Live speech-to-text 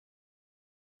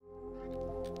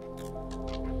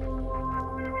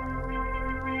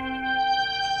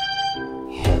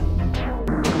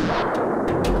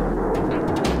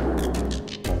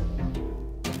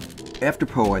After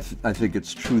Poe, I think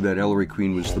it's true that Ellery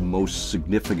Queen was the most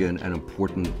significant and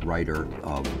important writer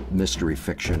of mystery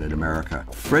fiction in America.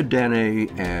 Fred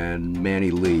Dannay and Manny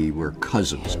Lee were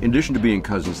cousins. In addition to being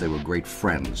cousins, they were great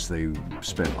friends. They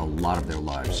spent a lot of their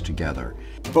lives together.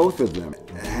 Both of them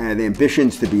had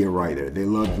ambitions to be a writer. They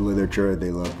loved literature, they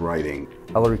loved writing.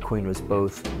 Ellery Queen was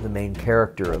both the main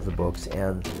character of the books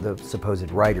and the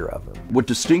supposed writer of them. What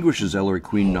distinguishes Ellery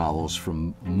Queen novels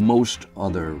from most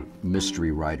other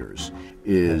mystery writers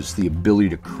is the ability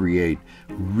to create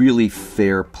really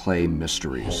fair play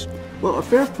mysteries. Well, a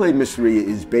fair play mystery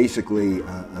is basically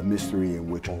a mystery in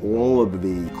which all of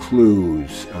the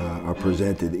clues are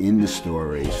presented in the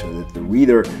story so that the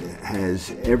reader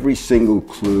has every single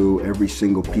clue, every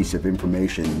single piece of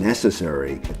information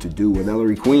necessary to do what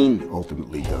Ellery Queen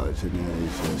ultimately does, and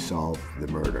that is solve the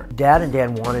murder. Dad and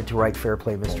Dan wanted to write fair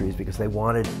play mysteries because they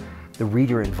wanted the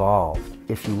reader involved.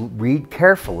 If you read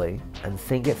carefully and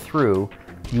think it through,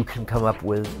 you can come up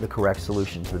with the correct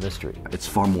solution to the mystery. It's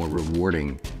far more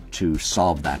rewarding to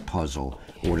solve that puzzle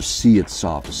or to see it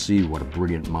solved, to see what a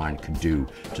brilliant mind could do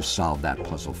to solve that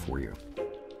puzzle for you.